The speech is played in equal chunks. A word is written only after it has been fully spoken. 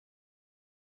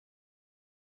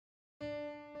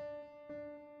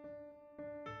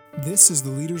This is The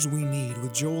Leaders We Need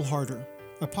with Joel Harder,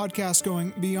 a podcast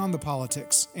going beyond the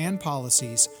politics and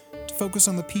policies to focus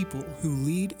on the people who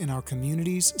lead in our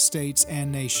communities, states,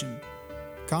 and nation.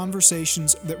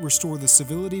 Conversations that restore the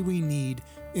civility we need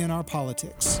in our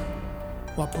politics,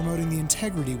 while promoting the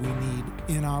integrity we need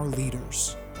in our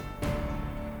leaders.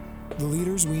 The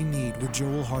Leaders We Need with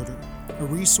Joel Harder, a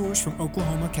resource from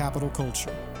Oklahoma Capital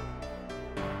Culture.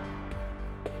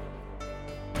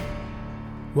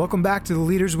 Welcome back to The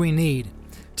Leaders We Need.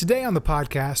 Today on the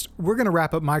podcast, we're going to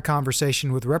wrap up my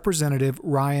conversation with Representative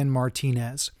Ryan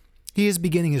Martinez. He is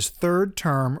beginning his third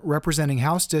term representing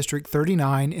House District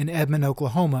 39 in Edmond,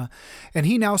 Oklahoma, and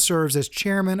he now serves as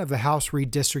chairman of the House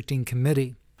Redistricting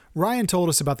Committee. Ryan told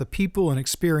us about the people and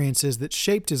experiences that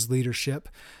shaped his leadership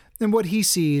and what he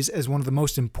sees as one of the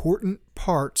most important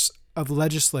parts of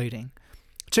legislating.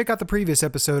 Check out the previous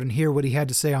episode and hear what he had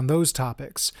to say on those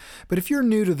topics. But if you're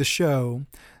new to the show,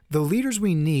 The Leaders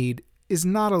We Need is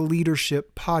not a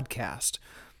leadership podcast.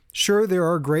 Sure, there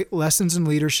are great lessons in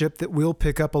leadership that we'll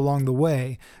pick up along the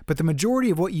way, but the majority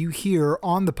of what you hear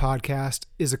on the podcast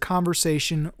is a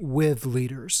conversation with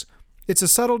leaders. It's a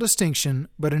subtle distinction,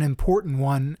 but an important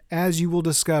one, as you will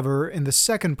discover in the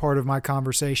second part of my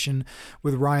conversation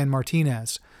with Ryan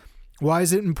Martinez. Why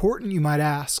is it important, you might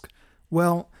ask?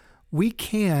 Well, we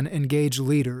can engage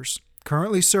leaders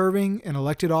currently serving in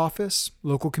elected office,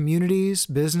 local communities,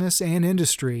 business, and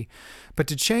industry, but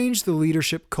to change the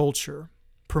leadership culture,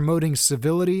 promoting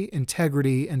civility,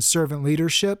 integrity, and servant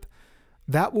leadership,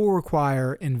 that will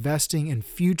require investing in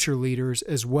future leaders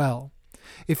as well.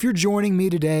 If you're joining me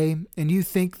today and you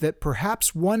think that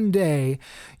perhaps one day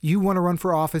you want to run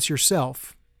for office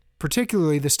yourself,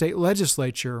 particularly the state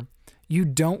legislature, you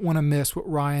don't want to miss what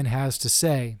Ryan has to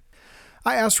say.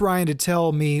 I asked Ryan to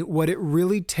tell me what it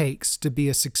really takes to be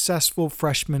a successful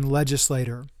freshman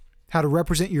legislator, how to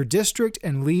represent your district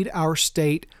and lead our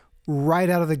state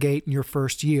right out of the gate in your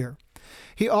first year.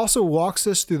 He also walks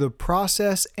us through the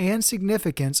process and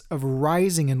significance of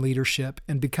rising in leadership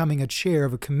and becoming a chair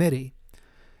of a committee.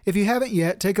 If you haven't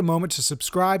yet, take a moment to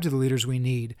subscribe to The Leaders We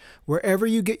Need, wherever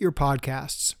you get your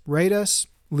podcasts. Rate us.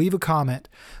 Leave a comment.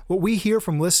 What we hear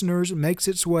from listeners makes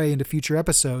its way into future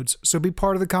episodes, so be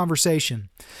part of the conversation.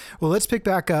 Well, let's pick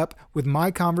back up with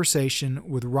my conversation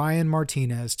with Ryan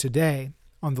Martinez today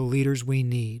on The Leaders We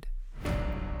Need.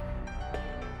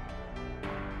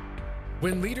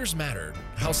 When Leaders Matter,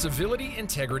 How Civility,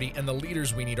 Integrity, and the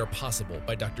Leaders We Need Are Possible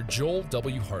by Dr. Joel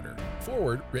W. Harder.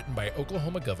 Foreword written by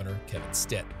Oklahoma Governor Kevin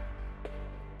Stitt.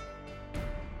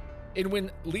 In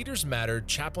When Leaders Matter,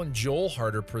 Chaplain Joel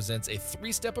Harder presents a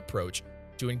three-step approach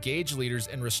to engage leaders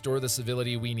and restore the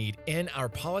civility we need in our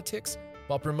politics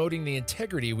while promoting the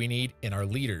integrity we need in our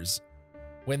leaders.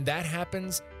 When that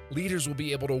happens, leaders will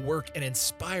be able to work and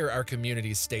inspire our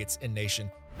communities, states, and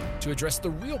nation to address the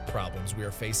real problems we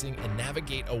are facing and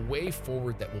navigate a way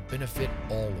forward that will benefit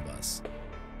all of us.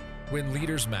 When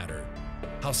Leaders Matter,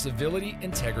 How Civility,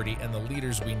 Integrity, and the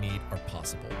Leaders We Need Are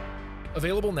Possible.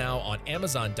 Available now on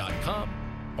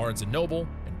Amazon.com, Barnes & Noble,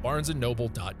 and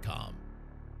BarnesandNoble.com.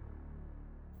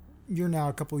 You're now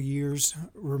a couple years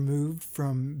removed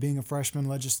from being a freshman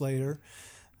legislator.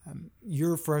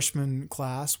 Your freshman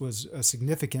class was a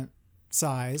significant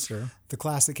size. Sure. The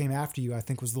class that came after you, I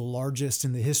think, was the largest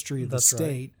in the history of the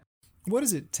state. Right. What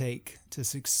does it take to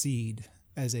succeed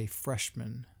as a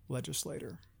freshman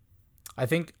legislator? I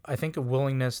think a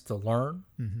willingness to learn.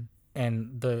 Mm-hmm.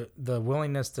 And the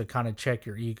willingness to kind of check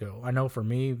your ego. I know for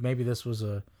me, maybe this was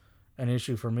an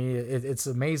issue for me. It's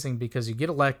amazing because you get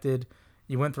elected,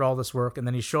 you went through all this work, and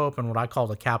then you show up in what I call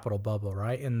the Capitol bubble,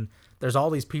 right? And there's all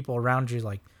these people around you,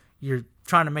 like you're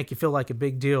trying to make you feel like a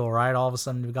big deal, right? All of a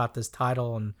sudden you got this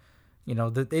title, and you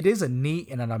know it is a neat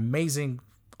and an amazing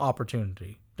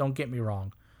opportunity. Don't get me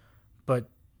wrong, but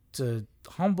to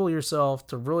humble yourself,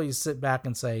 to really sit back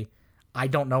and say, I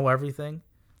don't know everything.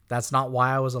 That's not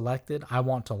why I was elected. I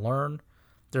want to learn.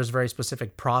 There's very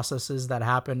specific processes that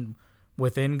happen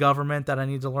within government that I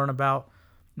need to learn about.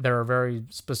 There are very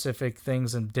specific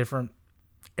things in different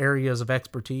areas of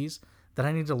expertise that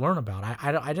I need to learn about.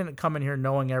 I didn't come in here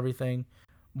knowing everything.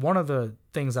 One of the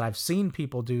things that I've seen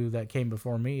people do that came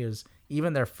before me is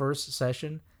even their first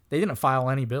session, they didn't file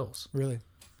any bills. Really?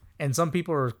 And some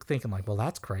people are thinking like, well,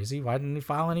 that's crazy. Why didn't he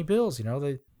file any bills? You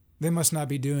know, they must not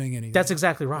be doing anything. That's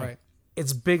exactly right.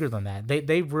 It's bigger than that.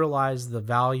 They realize the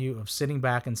value of sitting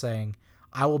back and saying,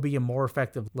 I will be a more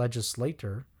effective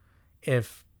legislator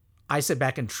if I sit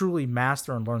back and truly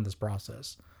master and learn this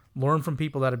process. Learn from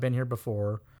people that have been here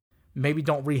before. Maybe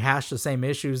don't rehash the same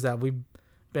issues that we've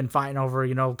been fighting over,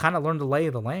 kind of learn the lay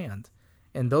of the land.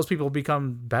 And those people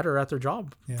become better at their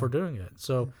job for doing it.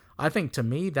 So I think to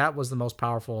me, that was the most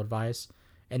powerful advice.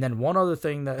 And then one other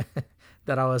thing that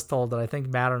that I was told that I think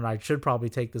mattered, and I should probably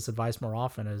take this advice more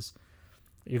often, is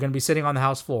you're going to be sitting on the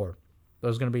House floor.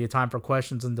 There's going to be a time for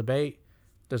questions and debate.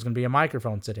 There's going to be a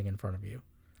microphone sitting in front of you.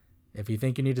 If you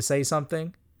think you need to say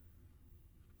something,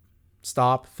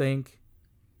 stop, think.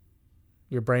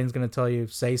 Your brain's going to tell you,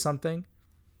 say something.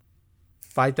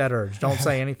 Fight that urge. Don't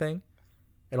say anything.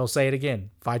 It'll say it again.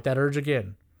 Fight that urge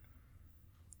again.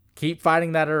 Keep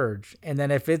fighting that urge. And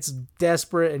then if it's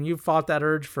desperate and you've fought that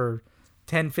urge for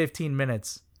 10, 15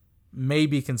 minutes,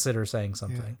 maybe consider saying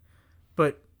something. Yeah.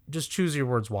 But just choose your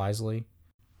words wisely.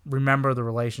 Remember the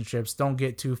relationships. Don't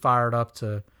get too fired up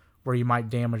to where you might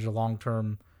damage a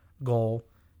long-term goal.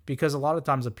 Because a lot of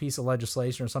times a piece of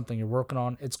legislation or something you're working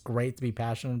on, it's great to be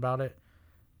passionate about it,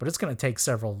 but it's going to take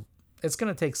several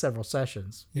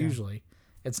sessions, usually.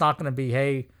 It's not going to be,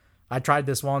 hey, I tried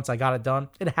this once, I got it done.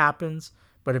 It happens.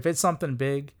 But if it's something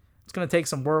big, it's going to take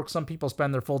some work. Some people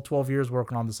spend their full 12 years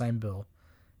working on the same bill.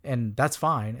 And that's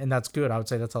fine. And that's good. I would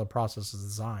say that's how the process is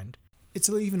designed. It's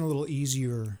even a little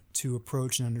easier to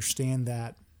approach and understand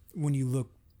that when you look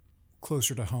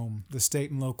closer to home, the state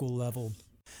and local level.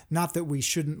 Not that we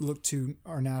shouldn't look to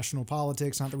our national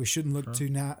politics, not that we shouldn't look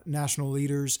to national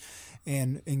leaders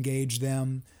and engage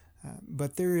them,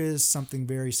 but there is something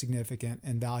very significant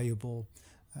and valuable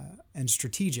and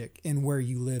strategic in where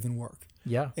you live and work.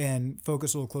 Yeah. And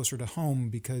focus a little closer to home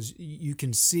because you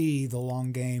can see the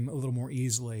long game a little more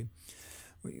easily.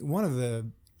 One of the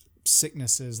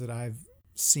sicknesses that I've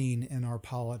seen in our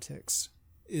politics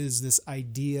is this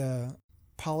idea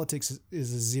politics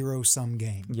is a zero-sum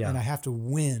game. Yeah. And I have to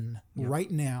win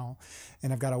right now,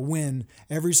 and I've got to win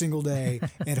every single day.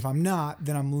 And if I'm not,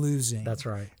 then I'm losing. That's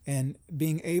right. And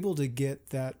being able to get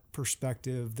that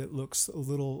perspective that looks a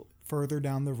little further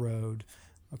down the road.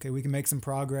 Okay, we can make some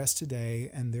progress today,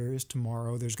 and there is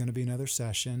tomorrow. There's going to be another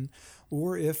session.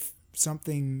 Or if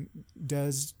something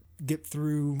does get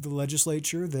through the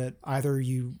legislature that either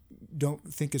you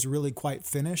don't think is really quite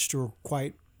finished or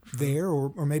quite there,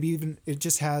 or maybe even it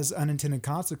just has unintended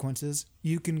consequences,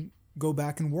 you can go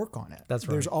back and work on it. That's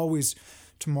right. There's always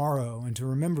tomorrow, and to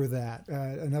remember that.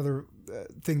 Another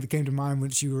thing that came to mind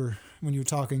when you were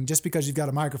talking, just because you've got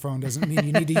a microphone doesn't mean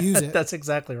you need to use it. That's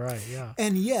exactly right, yeah.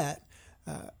 And yet,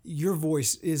 your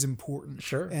voice is important.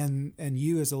 Sure. And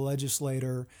you as a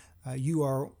legislator,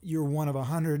 you're one of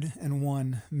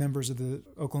 101 members of the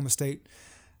Oklahoma State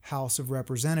House of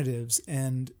Representatives,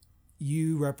 and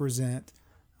you represent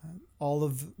all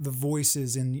of the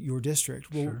voices in your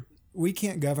district. Well, sure. We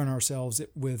can't govern ourselves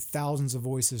with thousands of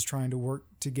voices trying to work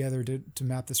together to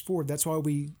map this forward. That's why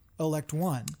we elect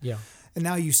one. Yeah. And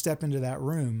now you step into that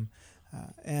room,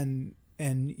 and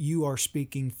you are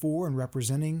speaking for and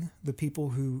representing the people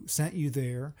who sent you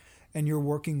there, and you're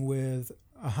working with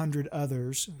 100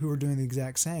 others who are doing the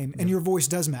exact same, and your voice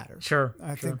does matter. Sure.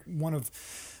 I think one of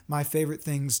my favorite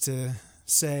things to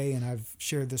say, and I've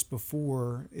shared this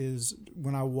before, is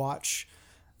when I watch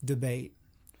debate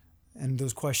and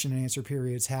those question and answer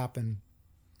periods happen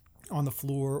on the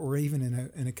floor or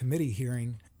even in a committee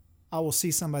hearing, I will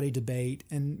see somebody debate,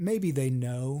 and maybe they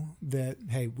know that,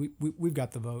 hey, we've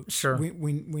got the votes. Sure.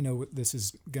 We know what this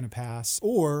is going to pass,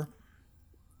 or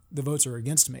the votes are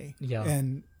against me. Yeah.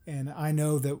 And I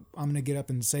know that I'm going to get up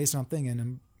and say something, and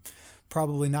I'm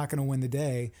probably not going to win the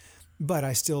day, but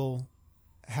I still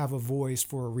have a voice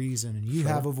for a reason, and you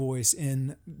have a voice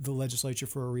in the legislature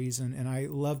for a reason. And I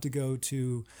love to go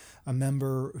to a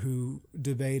member who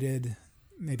debated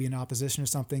maybe in opposition to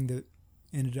something that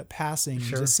ended up passing and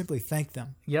just simply thank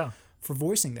them for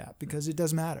voicing that, because it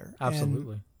does matter.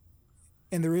 Absolutely.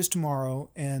 And there is tomorrow,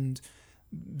 and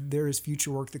there is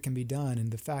future work that can be done.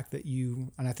 And the fact that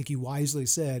and I think you wisely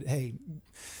said, hey,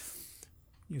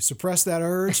 you suppress that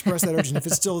urge, and if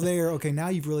it's still there, okay, now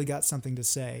you've really got something to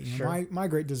say. You know, my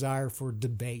great desire for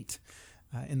debate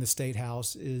in the State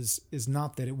House is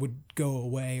not that it would go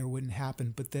away or wouldn't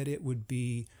happen, but that it would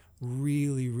be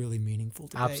really, really meaningful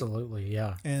debate. Absolutely,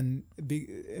 yeah. And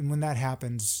when that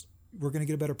happens, we're going to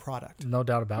get a better product. No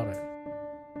doubt about it.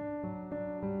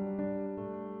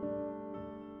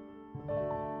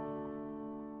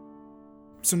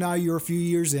 So now you're a few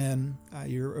years in,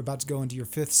 you're about to go into your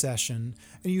 5th session,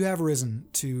 and you have risen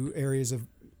to areas of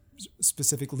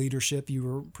specific leadership. You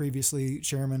were previously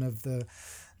chairman of the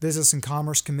Business and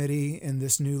Commerce Committee. In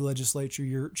this new legislature,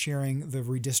 you're chairing the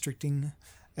redistricting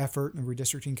effort and the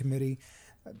redistricting committee.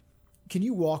 Can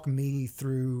you walk me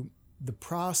through the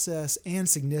process and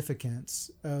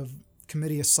significance of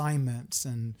committee assignments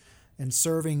and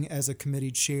serving as a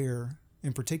committee chair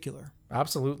in particular?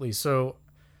 Absolutely. So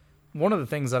One of the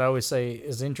things that I always say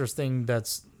is interesting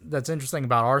that's interesting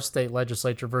about our state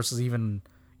legislature versus even,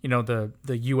 the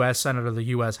U.S. Senate or the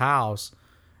U.S. House.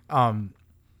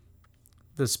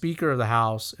 The Speaker of the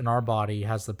House in our body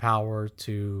has the power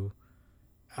to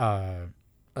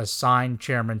assign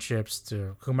chairmanships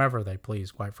to whomever they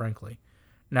please, quite frankly.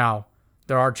 Now,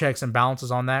 there are checks and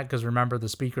balances on that because remember, the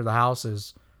Speaker of the House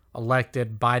is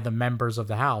elected by the members of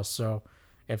the House. So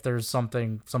if there's some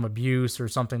abuse or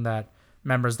something that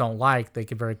members don't like, they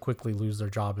could very quickly lose their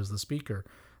job as the Speaker.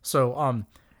 So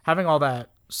having all that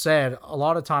said, a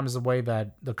lot of times the way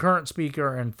that the current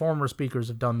Speaker and former Speakers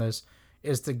have done this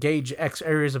is to gauge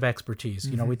areas of expertise.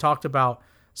 Mm-hmm. We talked about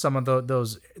some of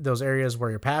those areas where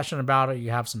you're passionate about it, you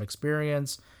have some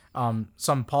experience,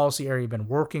 some policy area you've been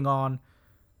working on.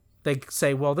 They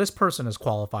say, well, this person is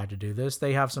qualified to do this.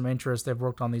 They have some interest. They've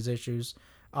worked on these issues.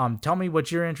 Tell me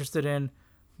what you're interested in.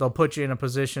 They'll put you in a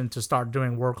position to start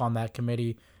doing work on that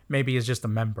committee, maybe as just a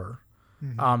member.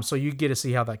 Mm-hmm. So you get to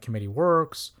see how that committee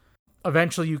works.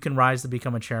 Eventually, you can rise to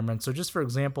become a chairman. So just for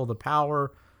example, the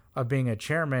power of being a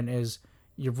chairman is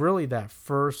you're really that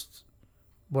first,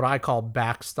 what I call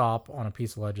backstop on a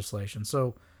piece of legislation.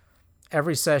 So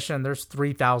every session, there's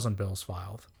 3,000 bills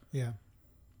filed. Yeah.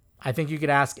 I think you could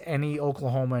ask any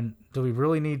Oklahoman, do we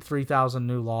really need 3,000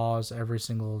 new laws every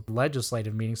single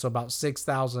legislative meeting? So about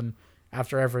 6,000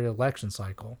 after every election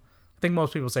cycle. I think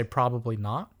most people say probably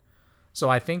not. So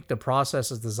I think the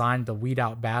process is designed to weed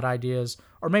out bad ideas,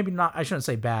 or maybe not, I shouldn't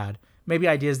say bad, maybe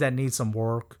ideas that need some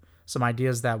work, some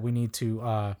ideas that we need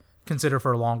to consider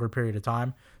for a longer period of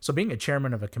time. So being a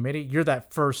chairman of a committee, you're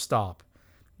that first stop.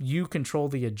 You control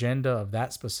the agenda of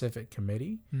that specific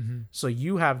committee. Mm-hmm. So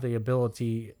you have the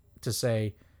ability to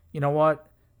say, you know what,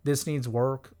 this needs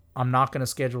work. I'm not going to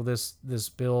schedule this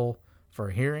bill for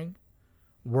a hearing.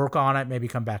 Work on it, maybe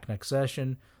come back next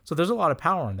session. So there's a lot of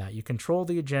power in that. You control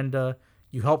the agenda.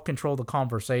 You help control the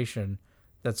conversation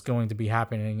that's going to be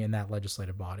happening in that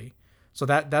legislative body. So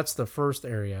that's the first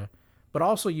area. But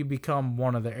also you become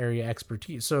one of the area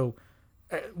expertise. So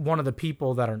one of the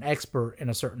people that are an expert in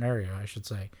a certain area, I should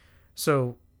say.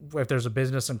 So if there's a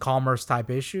business and commerce type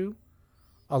issue,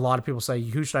 a lot of people say,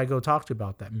 who should I go talk to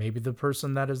about that? Maybe the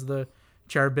person that is the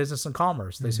chair of business and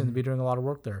commerce. They seem to be doing a lot of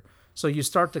work there. So you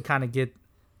start to kind of get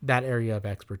that area of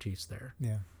expertise there,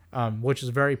 which is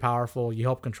very powerful. You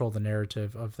help control the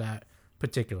narrative of that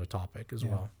particular topic as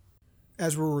well.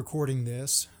 As we're recording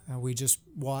this, we just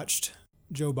watched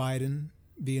Joe Biden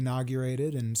be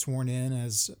inaugurated and sworn in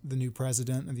as the new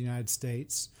president of the United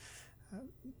States.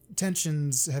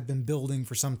 Tensions have been building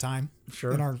for some time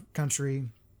in our country,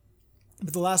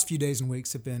 but the last few days and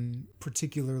weeks have been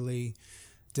particularly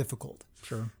difficult.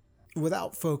 Sure.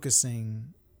 Without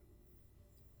focusing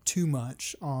too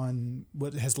much on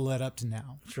what has led up to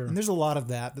now. Sure. And there's a lot of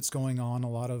that's going on, a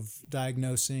lot of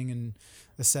diagnosing and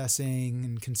assessing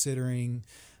and considering,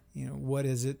 what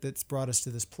is it that's brought us to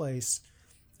this place,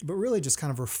 but really just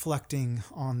kind of reflecting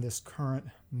on this current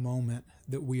moment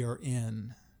that we are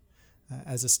in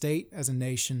as a state, as a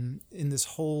nation, in this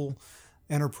whole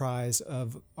enterprise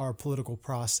of our political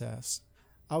process.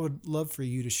 I would love for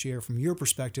you to share from your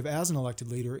perspective as an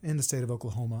elected leader in the state of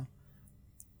Oklahoma.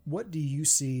 What do you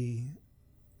see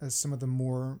as some of the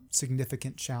more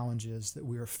significant challenges that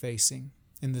we are facing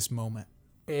in this moment?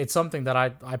 It's something that I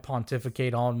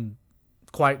pontificate on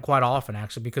quite often,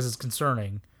 actually, because it's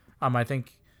concerning. I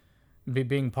think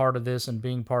being part of this and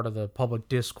being part of the public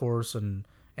discourse and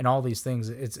all these things,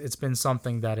 it's been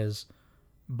something that has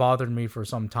bothered me for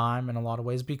some time in a lot of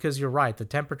ways, because you're right, the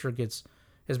temperature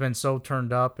has been so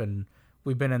turned up, and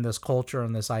we've been in this culture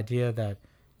and this idea that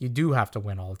you do have to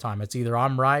win all the time. It's either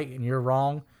I'm right and you're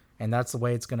wrong, and that's the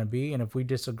way it's going to be. And if we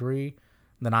disagree,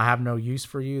 then I have no use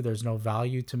for you. There's no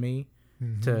value to me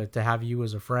to have you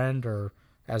as a friend or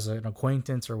as an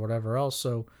acquaintance or whatever else.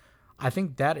 So I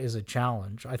think that is a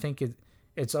challenge. I think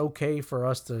it's okay for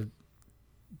us to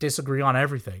disagree on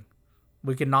everything.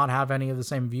 We can not have any of the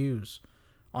same views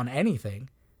on anything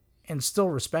and still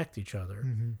respect each other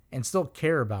and still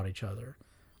care about each other.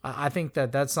 I think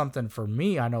that's something for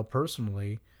me, I know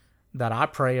personally, that I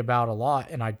pray about a lot,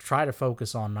 and I try to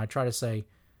focus on, and I try to say,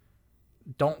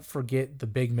 don't forget the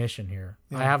big mission here.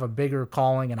 Yeah. I have a bigger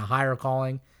calling and a higher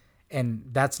calling, and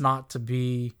that's not to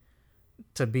be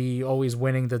always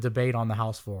winning the debate on the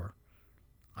House floor.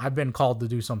 I've been called to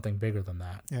do something bigger than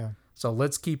that. Yeah. So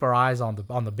let's keep our eyes on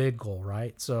the big goal,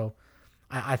 right? So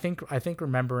I think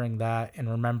remembering that, and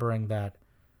remembering that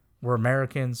we're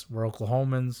Americans, we're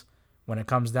Oklahomans. When it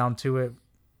comes down to it,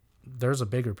 there's a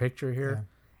bigger picture here,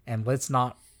 and let's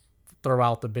not throw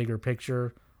out the bigger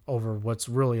picture over what's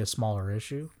really a smaller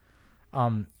issue.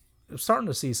 starting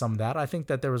to see some of that. I think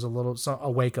that there was a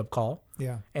wake up call.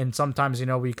 Yeah. And sometimes,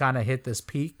 we kind of hit this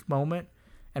peak moment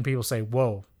and people say,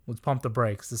 whoa, let's pump the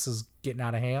brakes. This is getting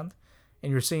out of hand.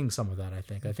 And you're seeing some of that, I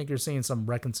think. I think you're seeing some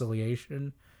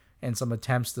reconciliation and some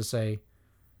attempts to say,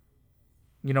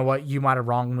 you know what, you might have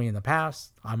wronged me in the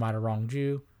past. I might have wronged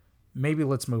you. Maybe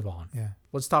let's move on. Yeah.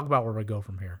 Let's talk about where we go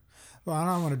from here. Well,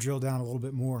 I want to drill down a little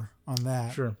bit more on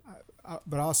that. Sure.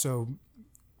 But also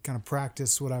kind of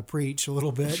practice what I preach a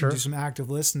little bit, Sure. and do some active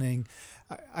listening.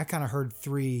 I kind of heard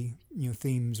three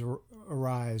themes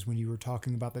arise when you were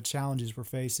talking about the challenges we're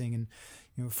facing.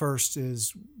 And first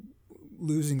is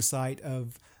losing sight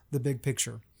of the big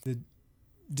picture. The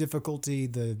difficulty,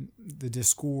 the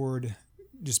discord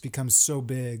just becomes so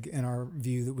big in our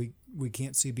view that we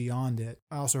can't see beyond it.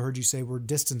 I also heard you say we're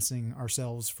distancing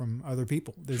ourselves from other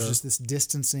people. There's Sure. just this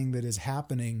distancing that is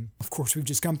happening. Of course, we've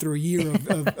just come through a year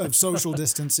of social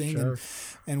distancing, Sure.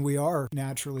 and we are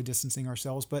naturally distancing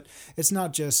ourselves. But it's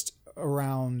not just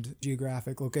around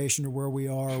geographic location or where we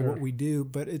are or what we do,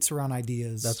 but it's around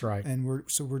ideas. That's right. And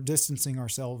we're distancing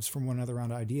ourselves from one another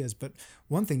around ideas. But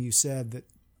one thing you said that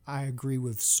I agree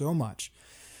with so much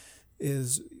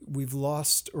is we've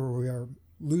lost, or we are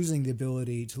losing, the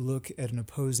ability to look at an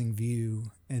opposing view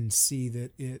and see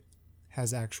that it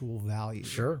has actual value.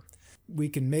 Sure. We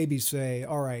can maybe say,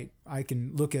 all right, I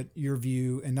can look at your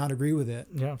view and not agree with it.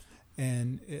 Yeah.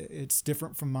 And it's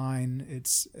different from mine.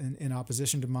 It's in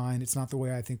opposition to mine. It's not the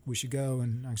way I think we should go.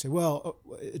 And I can say, well,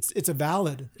 it's a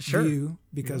valid Sure. view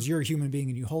because you're a human being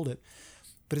and you hold it.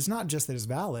 But it's not just that it's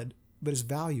valid, but it's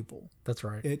valuable. That's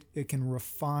right. It can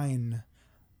refine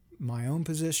my own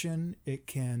position. It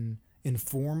can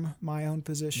inform my own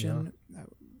position.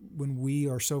 When we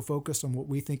are so focused on what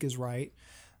we think is right,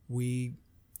 we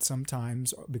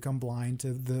sometimes become blind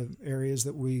to the areas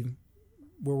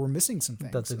where we're missing some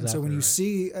things. That's exactly and so when you right.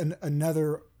 see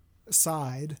another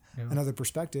side, Yeah. another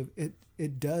perspective,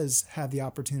 it does have the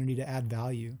opportunity to add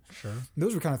value. Sure.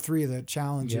 Those were kind of three of the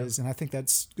challenges, and I think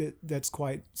that's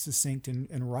quite succinct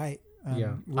and right.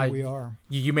 Where we are.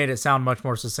 You made it sound much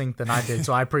more succinct than I did,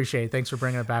 so I appreciate it. Thanks for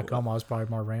bringing it back home. I was probably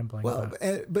more rambling. Well,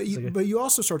 but you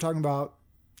also start talking about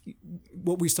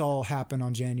what we saw happen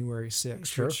on January 6th,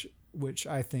 Sure. which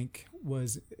I think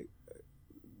was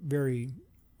very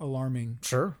alarming,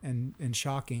 Sure. and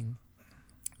shocking.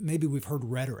 Maybe we've heard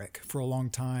rhetoric for a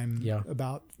long time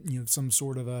about some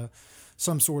sort of a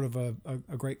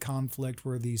great conflict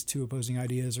where these two opposing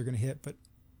ideas are going to hit, but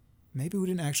maybe we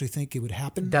didn't actually think it would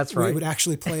happen. That's right. It would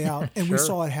actually play out, and we Sure.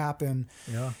 saw it happen.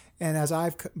 Yeah. And as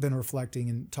I've been reflecting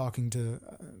and talking to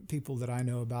people that I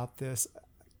know about this,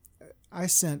 I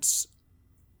sense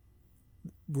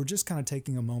we're just kind of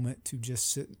taking a moment to just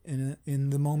sit in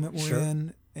the moment we're Sure.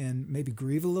 in and maybe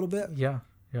grieve a little bit Yeah.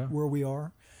 where we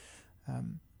are.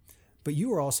 But you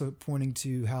were also pointing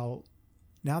to how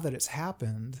now that it's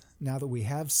happened, now that we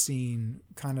have seen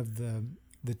kind of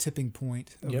the tipping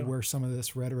point of where some of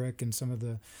this rhetoric and some of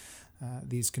the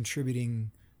these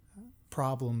contributing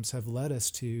problems have led us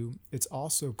to, it's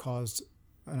also caused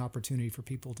an opportunity for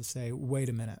people to say, wait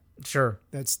a minute, Sure.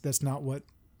 that's not what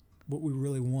we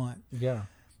really want. Yeah.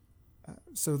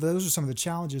 So those are some of the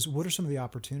challenges. What are some of the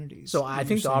opportunities? So that I you're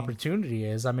think the seeing? opportunity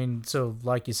is, so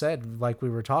like you said, like we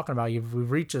were talking about,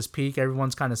 we've reached this peak.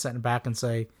 Everyone's kind of sitting back and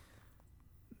say,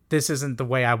 this isn't the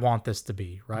way I want this to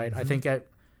be, right? I think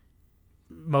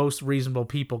most reasonable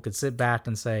people could sit back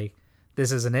and say,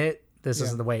 this isn't it. This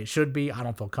isn't the way it should be. I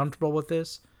don't feel comfortable with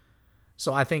this.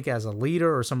 So I think as a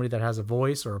leader or somebody that has a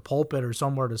voice or a pulpit or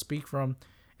somewhere to speak from,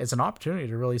 it's an opportunity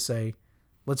to really say,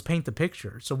 let's paint the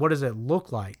picture. So what does it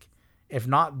look like? If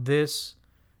not this,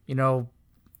 Then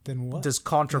what? this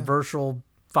controversial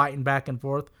fighting back and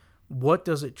forth, what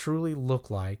does it truly look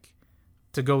like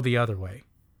to go the other way?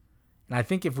 And I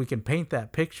think if we can paint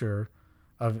that picture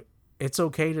of it's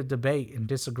okay to debate and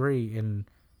disagree and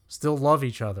still love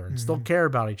each other and still care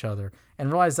about each other and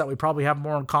realize that we probably have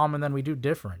more in common than we do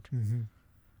different,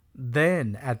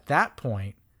 then at that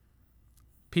point,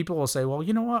 people will say, well,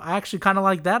 you know what? I actually kind of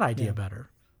like that idea better.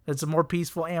 It's a more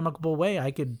peaceful, amicable way.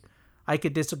 I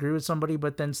could disagree with somebody,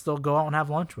 but then still go out and have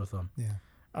lunch with them.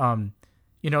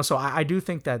 Yeah. So I do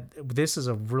think that this is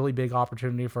a really big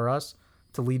opportunity for us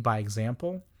to lead by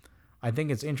example. I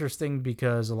think it's interesting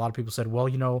because a lot of people said,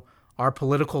 well, our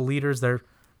political leaders,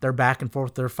 they're back and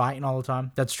forth, they're fighting all the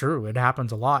time. That's true. It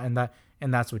happens a lot,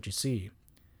 and that's what you see.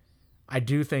 I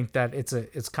do think that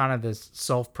it's kind of this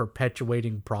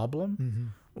self-perpetuating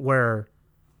problem where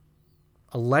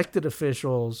elected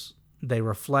officials, they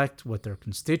reflect what their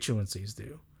constituencies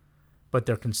do, but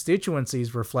their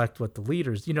constituencies reflect what the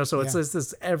leaders, so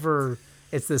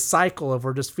it's this cycle of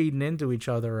we're just feeding into each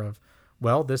other of,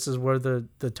 well, this is where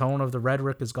the tone of the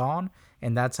rhetoric is gone,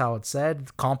 and that's how it's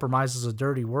said. Compromise is a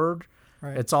dirty word.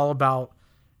 Right. It's all about,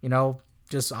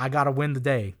 just I got to win the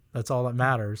day. That's all that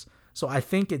matters. So I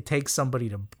think it takes somebody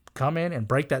to come in and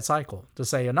break that cycle, to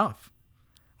say enough,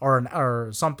 or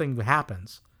something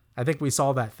happens. I think we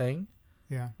saw that thing.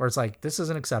 Yeah. Where it's like, this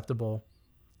isn't acceptable.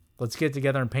 Let's get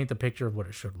together and paint the picture of what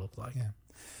it should look like. Yeah.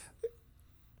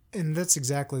 And that's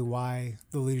exactly why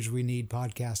the Leaders We Need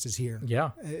podcast is here.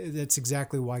 Yeah. That's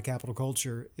exactly why Capital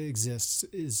Culture exists,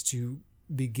 is to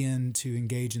begin to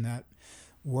engage in that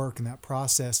work and that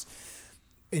process.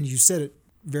 And you said it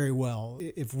very well.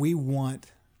 If we want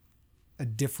a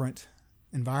different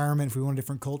environment, if we want a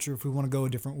different culture, if we want to go a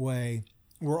different way,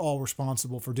 we're all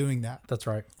responsible for doing that. That's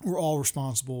right. We're all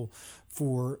responsible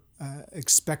for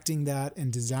expecting that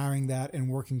and desiring that and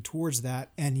working towards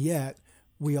that. And yet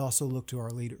we also look to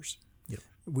our leaders. Yep.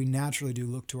 We naturally do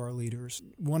look to our leaders.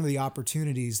 One of the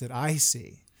opportunities that I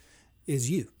see is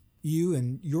you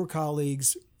and your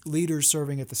colleagues, leaders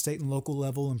serving at the state and local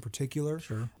level in particular.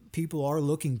 Sure. People are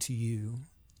looking to you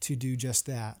to do just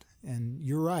that. And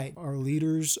you're right. Our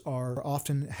leaders are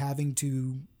often having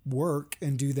to work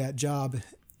and do that job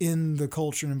in the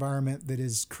culture and environment that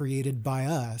is created by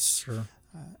us. Sure.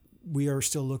 We are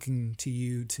still looking to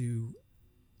you to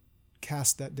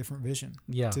cast that different vision,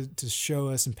 to show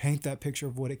us and paint that picture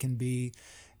of what it can be.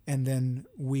 And then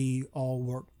we all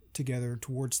work together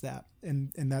towards that.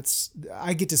 And that's,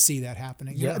 I get to see that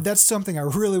happening. Yeah. That's something I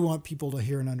really want people to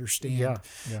hear and understand.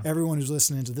 Yeah. Everyone who's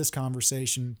listening to this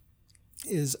conversation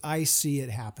is, I see it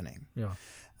happening. Yeah.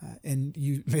 And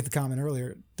you made the comment earlier,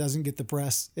 it doesn't get the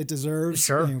press it deserves.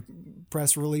 Sure.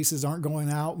 Press releases aren't going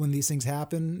out when these things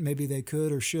happen. Maybe they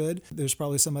could or should. There's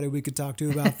probably somebody we could talk to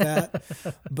about that.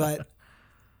 But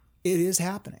it is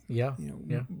happening. Yeah.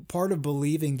 Part of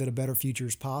believing that a better future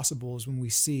is possible is when we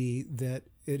see that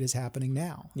it is happening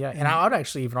now. Yeah. And I would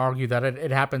actually even argue that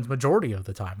it happens majority of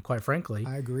the time, quite frankly.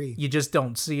 I agree. You just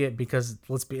don't see it because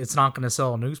it's not going to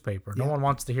sell a newspaper. No one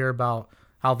wants to hear about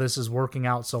how this is working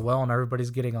out so well and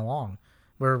everybody's getting along.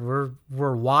 We're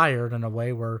wired in a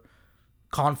way where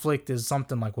conflict is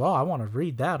something like, well, I want to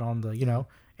read that on the,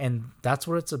 and that's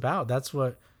what it's about.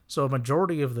 So a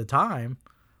majority of the time,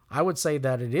 I would say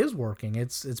that it is working.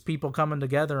 It's people coming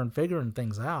together and figuring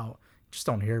things out. Just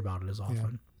don't hear about it as often.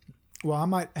 Yeah. Well, I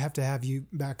might have to have you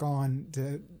back on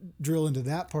to drill into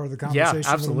that part of the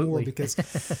conversation a little more, because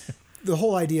the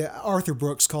whole idea, Arthur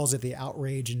Brooks calls it the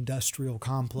outrage industrial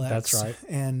complex. That's right.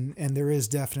 And there is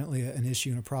definitely an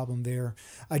issue and a problem there.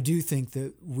 I do think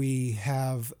that we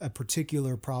have a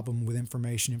particular problem with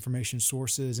information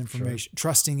sources,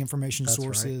 trusting information That's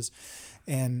sources.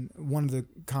 Right. And one of the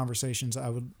conversations I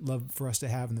would love for us to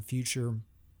have in the future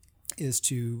is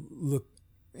to look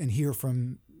and hear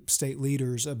from state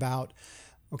leaders about,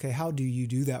 okay, how do you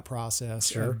do that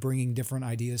process of bringing different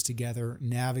ideas together,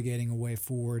 navigating a way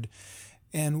forward,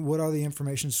 and what are the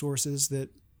information sources that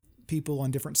people on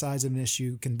different sides of an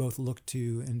issue can both look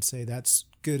to and say, that's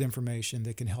good information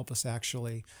that can help us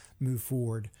actually move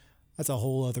forward. That's a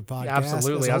whole other podcast. Yeah,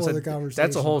 absolutely. That's a whole other conversation.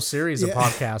 That's a whole series of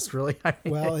podcasts, really.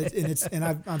 Well,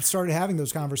 I've started having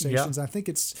those conversations. I think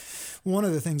it's one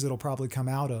of the things that'll probably come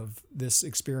out of this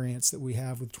experience that we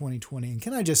have with 2020. And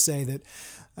can I just say that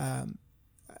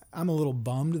I'm a little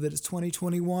bummed that it's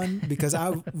 2021, because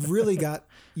I really got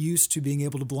used to being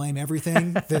able to blame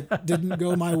everything that didn't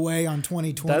go my way on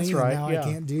 2020. That's right. And now I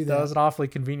can't do that. That was an awfully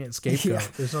convenient scapegoat.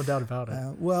 There's no doubt about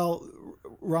it. Well,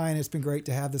 Ryan, it's been great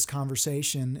to have this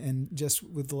conversation. And just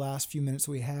with the last few minutes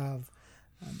we have,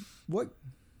 what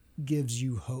gives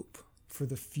you hope for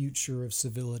the future of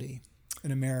civility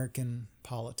in American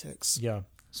politics? Yeah.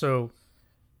 So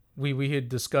we had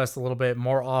discussed a little bit,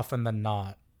 more often than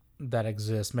not, that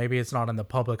exists. Maybe it's not in the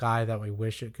public eye that we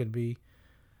wish it could be,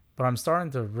 but I'm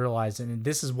starting to realize, and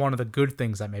this is one of the good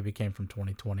things that maybe came from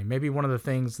 2020, maybe one of the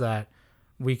things that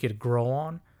we could grow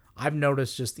on. I've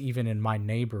noticed just even in my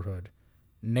neighborhood,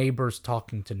 neighbors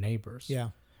talking to neighbors. Yeah.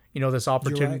 This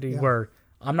opportunity where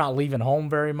I'm not leaving home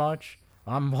very much.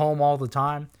 I'm home all the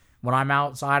time. When I'm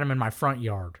outside, I'm in my front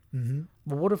yard. Mm-hmm.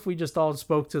 But what if we just all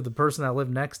spoke to the person that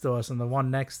lived next to us and the one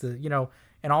next to,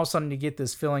 and all of a sudden you get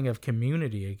this feeling of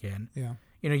community again. Yeah.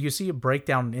 You see a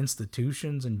breakdown in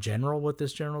institutions in general with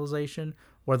this generalization,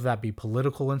 whether that be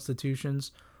political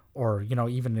institutions or,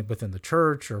 even within the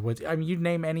church or you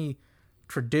name any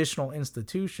traditional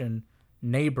institution,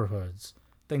 neighborhoods,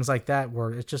 things like that, where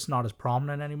it's just not as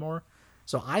prominent anymore.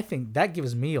 So I think that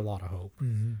gives me a lot of hope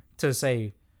to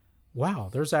say, wow,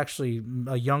 there's actually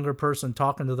a younger person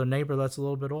talking to their neighbor that's a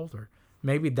little bit older.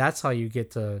 Maybe that's how you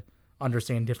get to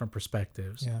understand different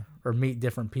perspectives or meet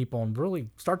different people and really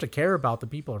start to care about the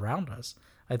people around us.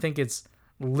 I think it's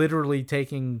literally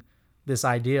taking this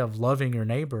idea of loving your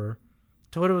neighbor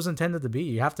to what it was intended to be.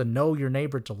 You have to know your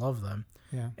neighbor to love them.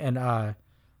 Yeah. And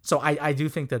so I do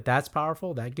think that that's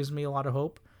powerful. That gives me a lot of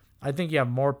hope. I think you have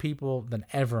more people than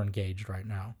ever engaged right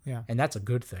now. Yeah. And that's a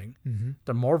good thing. Mm-hmm.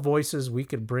 The more voices we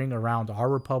could bring around our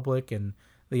republic and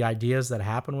the ideas that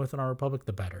happen within our republic,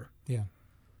 the better. Yeah.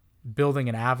 Building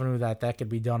an avenue that could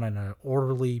be done in an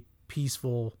orderly,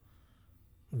 peaceful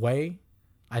way.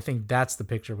 I think that's the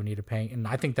picture we need to paint. And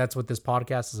I think that's what this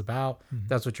podcast is about. Mm-hmm.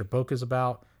 That's what your book is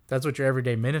about. That's what your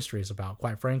everyday ministry is about.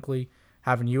 Quite frankly,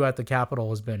 having you at the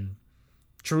Capitol has been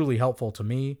truly helpful to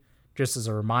me, just as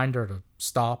a reminder to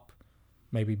stop,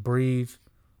 maybe breathe,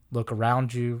 look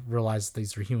around you, realize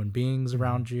these are human beings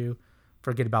around you,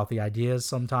 forget about the ideas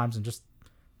sometimes, and just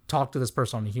talk to this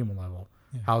person on a human level.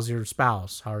 Yeah. How's your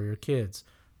spouse? How are your kids?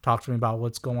 Talk to me about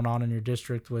what's going on in your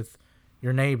district with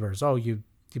your neighbors. Oh, you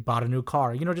bought a new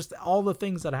car. Just all the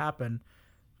things that happen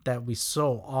that we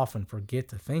so often forget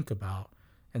to think about.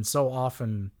 And so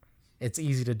often it's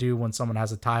easy to do when someone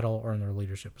has a title or in their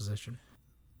leadership position.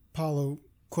 Paulo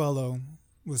Coelho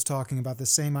was talking about the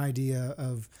same idea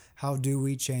of how do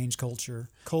we change culture.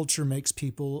 Culture makes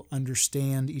people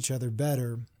understand each other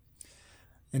better.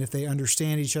 And if they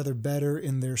understand each other better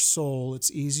in their soul, it's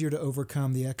easier to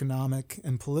overcome the economic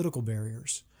and political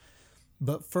barriers.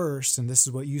 But first, and this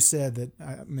is what you said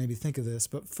that made me think of this,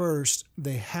 but first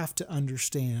they have to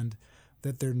understand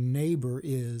that their neighbor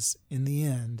is, in the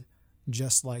end,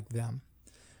 just like them,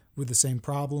 with the same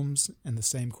problems and the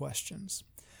same questions.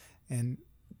 And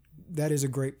that is a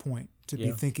great point to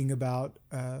be thinking about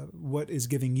what is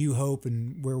giving you hope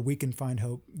and where we can find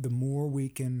hope. The more we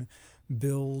can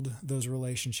build those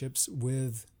relationships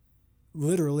with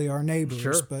literally our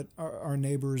neighbors, but our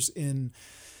neighbors in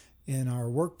our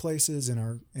workplaces,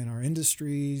 in our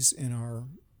industries, in our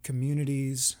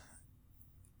communities,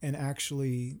 and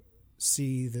actually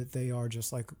see that they are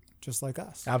just like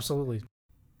us. Absolutely.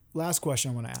 Last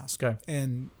question I want to ask, okay,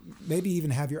 and maybe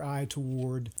even have your eye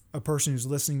toward a person who's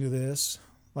listening to this,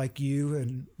 like you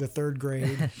in the third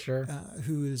grade,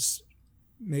 who is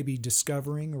maybe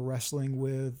discovering or wrestling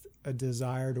with a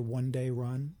desire to one day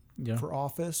run for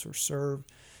office or serve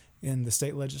in the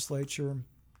state legislature.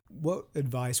 What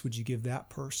advice would you give that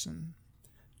person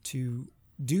to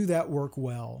do that work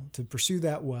well, to pursue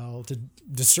that well, to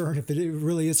discern if it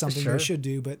really is something they should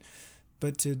do, but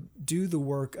to do the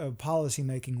work of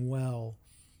policymaking well,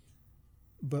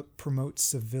 but promote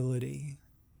civility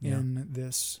in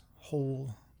this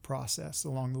whole process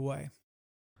along the way?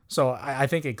 So I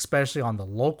think especially on the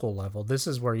local level, this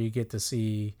is where you get to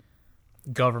see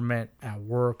government at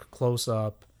work close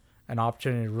up, an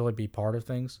opportunity to really be part of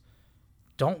things.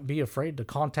 Don't be afraid to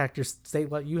contact your state.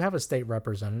 You have a state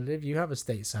representative, you have a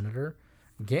state senator.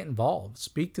 Get involved,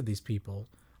 speak to these people,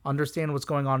 understand what's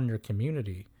going on in your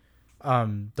community.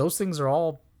 Those things are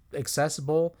all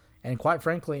accessible and quite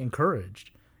frankly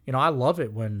encouraged. I love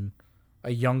it when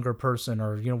a younger person,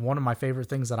 or one of my favorite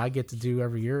things that I get to do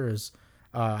every year is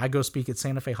I go speak at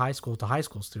Santa Fe High School to high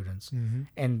school students. Mm-hmm.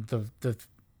 And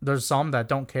there's some that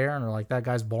don't care and are like, that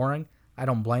guy's boring. I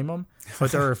don't blame them,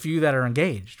 but there are a few that are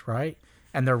engaged, right?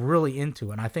 And they're really into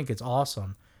it. And I think it's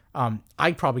awesome.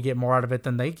 I probably get more out of it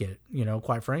than they get,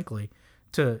 quite frankly.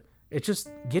 It's just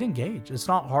get engaged. It's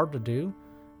not hard to do.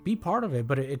 Be part of it,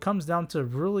 but it comes down to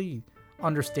really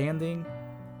understanding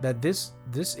that this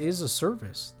is a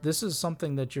service. This is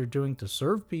something that you're doing to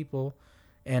serve people,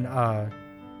 and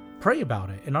pray about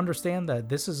it and understand that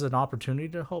this is an opportunity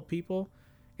to help people.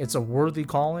 It's a worthy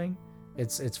calling.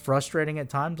 It's frustrating at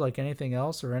times, like anything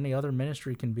else or any other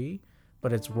ministry can be,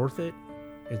 but it's worth it.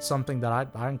 It's something that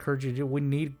I encourage you to do. We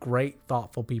need great,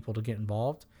 thoughtful people to get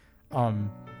involved.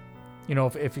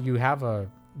 If you have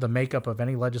the makeup of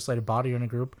any legislative body or in a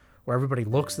group where everybody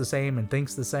looks the same and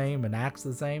thinks the same and acts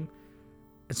the same,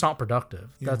 it's not productive.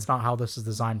 Yeah. That's not how this is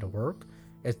designed to work.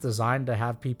 It's designed to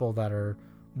have people that are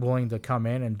willing to come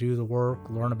in and do the work,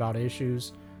 learn about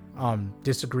issues,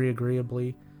 disagree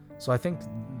agreeably. So I think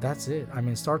that's it.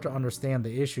 Start to understand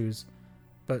the issues,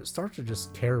 but start to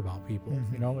just care about people.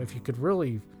 Mm-hmm. If you could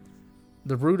really,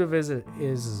 the root of it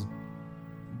is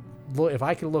look, if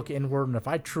I could look inward and if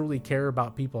I truly care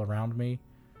about people around me,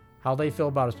 how they feel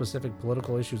about a specific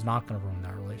political issue is not going to ruin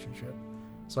that relationship.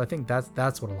 So I think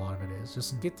that's what a lot of it is.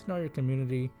 Just get to know your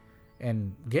community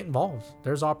and get involved.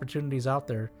 There's opportunities out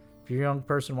there. If you're a young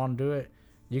person want to do it,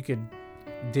 you could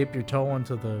dip your toe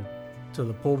into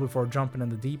the pool before jumping in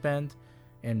the deep end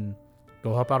and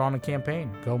go help out on a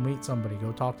campaign. Go meet somebody.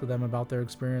 Go talk to them about their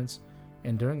experience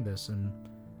in doing this. And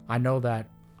I know that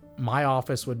my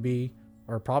office would be,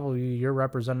 or probably your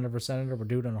representative or senator, would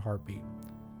do it in a heartbeat.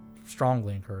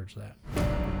 Strongly encourage that.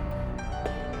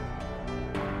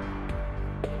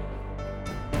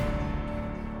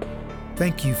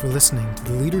 Thank you for listening to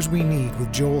The Leaders We Need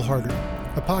with Joel Harder,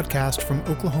 a podcast from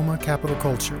Oklahoma Capital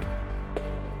Culture.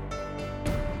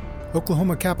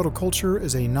 Oklahoma Capital Culture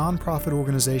is a nonprofit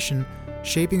organization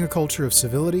shaping a culture of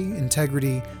civility,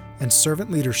 integrity, and servant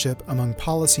leadership among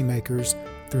policymakers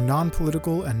through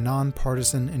non-political and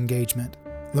non-partisan engagement.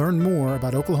 Learn more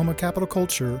about Oklahoma Capital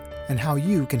Culture and how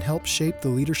you can help shape the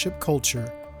leadership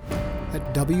culture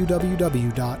at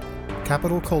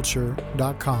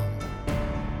www.capitalculture.com.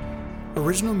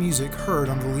 Original music heard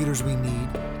on The Leaders We Need,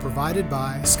 provided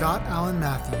by Scott Allen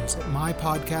Matthews at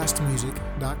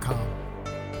mypodcastmusic.com.